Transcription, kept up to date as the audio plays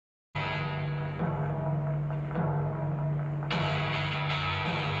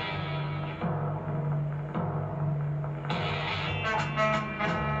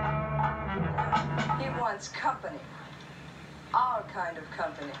wants company. Our kind of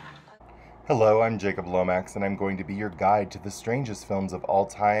company. Hello, I'm Jacob Lomax, and I'm going to be your guide to the strangest films of all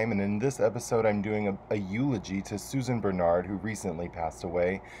time. And in this episode, I'm doing a eulogy to Susan Bernard, who recently passed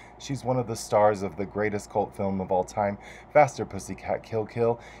away. She's one of the stars of the greatest cult film of all time, Faster, Pussycat, Kill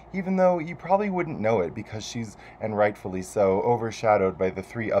Kill, even though you probably wouldn't know it because she's, and rightfully so, overshadowed by the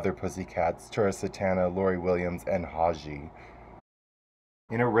three other Pussycats, Tura Satana, Lori Williams, and Haji.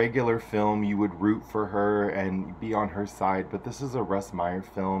 In a regular film, you would root for her and be on her side, but this is a Russ Meyer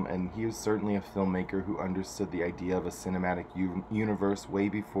film, and he was certainly a filmmaker who understood the idea of a cinematic universe way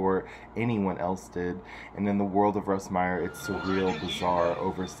before anyone else did. And in the world of Russ Meyer, it's surreal, bizarre,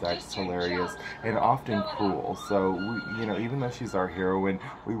 oversexed, hilarious, and often cruel. So, even though she's our heroine,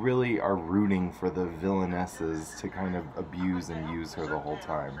 we really are rooting for the villainesses to kind of abuse and use her the whole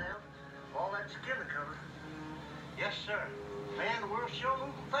time. All that skin to cover. Yes, sir. Man, the world's sure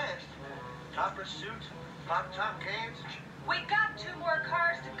moving fast. Topless suits, pop-top cans. We got 2 more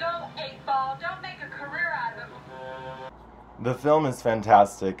cars to go, 8-ball. Don't make a career out of them. The film is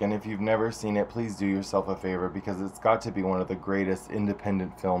fantastic, and if you've never seen it, please do yourself a favor because it's got to be one of the greatest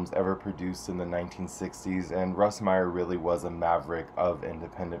independent films ever produced in the 1960s, and Russ Meyer really was a maverick of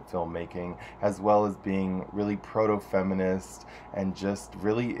independent filmmaking, as well as being really proto-feminist, and just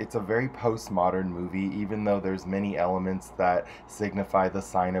really, it's a very postmodern movie, even though there's many elements that signify the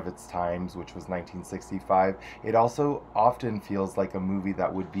sign of its times, which was 1965. It also often feels like a movie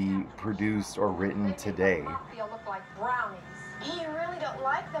that would be produced or written today. Look like brownies. You really don't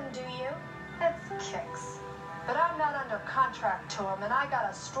like them, do you? It's kicks. But I'm not under contract to them, and I got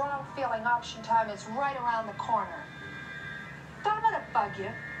a strong feeling option time is right around the corner. Don't let it bug you.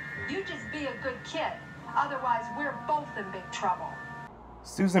 You just be a good kid. Otherwise, we're both in big trouble.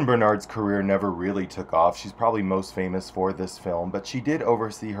 Susan Bernard's career never really took off. She's probably most famous for this film, but she did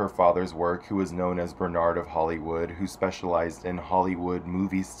oversee her father's work, who was known as Bernard of Hollywood, who specialized in Hollywood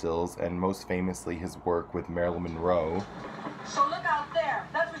movie stills, and most famously his work with Marilyn Monroe. So look out there.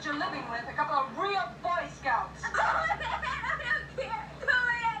 That's what you're living with. A couple of real Boy Scouts. I don't care. Go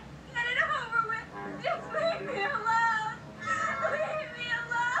ahead. Get it over with. Just leave me alone. Leave me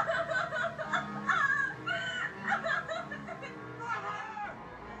alone.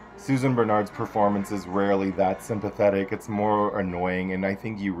 Susan Bernard's performance is rarely that sympathetic. It's more annoying, and I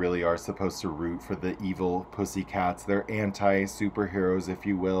think you really are supposed to root for the evil Pussycats. They're anti-superheroes, if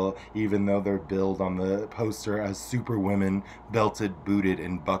you will, even though they're billed on the poster as superwomen, belted, booted,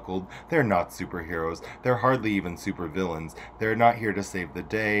 and buckled. They're not superheroes. They're hardly even supervillains. They're not here to save the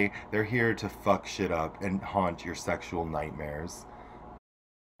day. They're here to fuck shit up and haunt your sexual nightmares.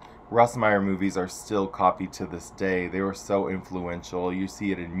 Russ Meyer movies are still copied to this day. They were so influential. You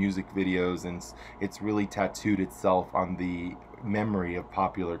see it in music videos, and it's really tattooed itself on the memory of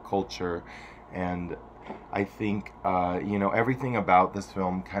popular culture. And I think, everything about this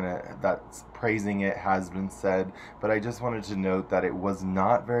film that's praising it has been said, but I just wanted to note that it was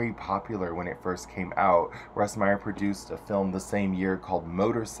not very popular when it first came out. Russ Meyer produced a film the same year called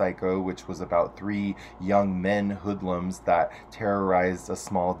Motorcycle, which was about 3 young men hoodlums that terrorized a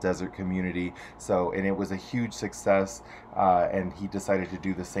small desert community. And it was a huge success, and he decided to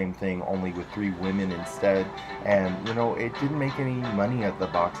do the same thing, only with 3 women instead. And, it didn't make any money at the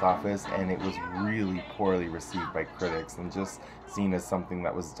box office, and it was really poorly received by critics and just seen as something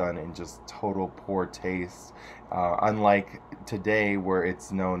that was done in just total poor taste, unlike today where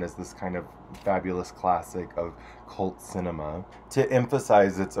it's known as this kind of fabulous classic of cult cinema. To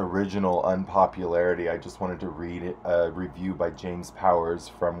emphasize its original unpopularity, I just wanted to read a review by James Powers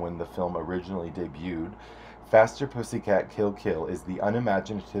from when the film originally debuted. Faster, Pussycat, Kill Kill is the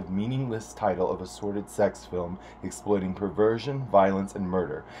unimaginative, meaningless title of a sordid sex film exploiting perversion, violence, and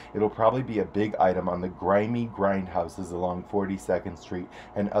murder. It'll probably be a big item on the grimy grindhouses along 42nd Street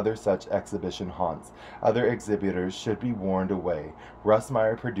and other such exhibition haunts. Other exhibitors should be warned away. Russ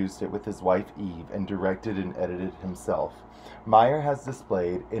Meyer produced it with his wife Eve and directed and edited himself. Meyer has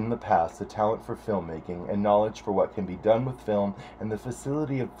displayed in the past a talent for filmmaking and knowledge for what can be done with film and the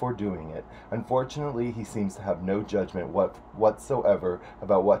facility for doing it. Unfortunately, he seems to have no judgment whatsoever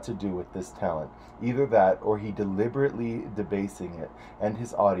about what to do with this talent. Either that, or he deliberately debasing it and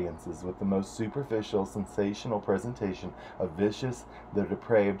his audiences with the most superficial, sensational presentation of vicious, the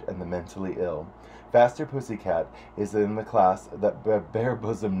depraved, and the mentally ill. Faster, Pussycat is in the class that bare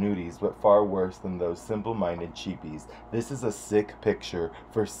bosom nudies, but far worse than those simple-minded cheapies. This is a sick picture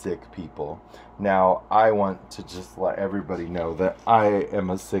for sick people. Now, I want to just let everybody know that I am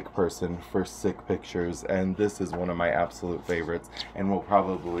a sick person for sick pictures, and this is one of my absolute favorites, and will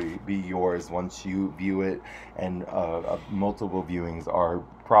probably be yours once you view it, and multiple viewings are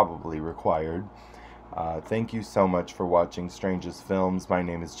probably required. Thank you so much for watching Strangest Films. My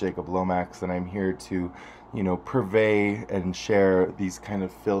name is Jacob Lomax, and I'm here to, purvey and share these kind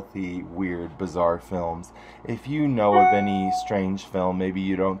of filthy, weird, bizarre films. If you know of any strange film maybe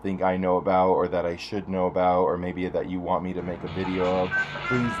you don't think I know about, or that I should know about, or maybe that you want me to make a video of,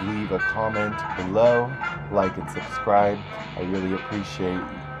 please leave a comment below, like and subscribe. I really appreciate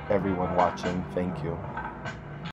everyone watching. Thank you.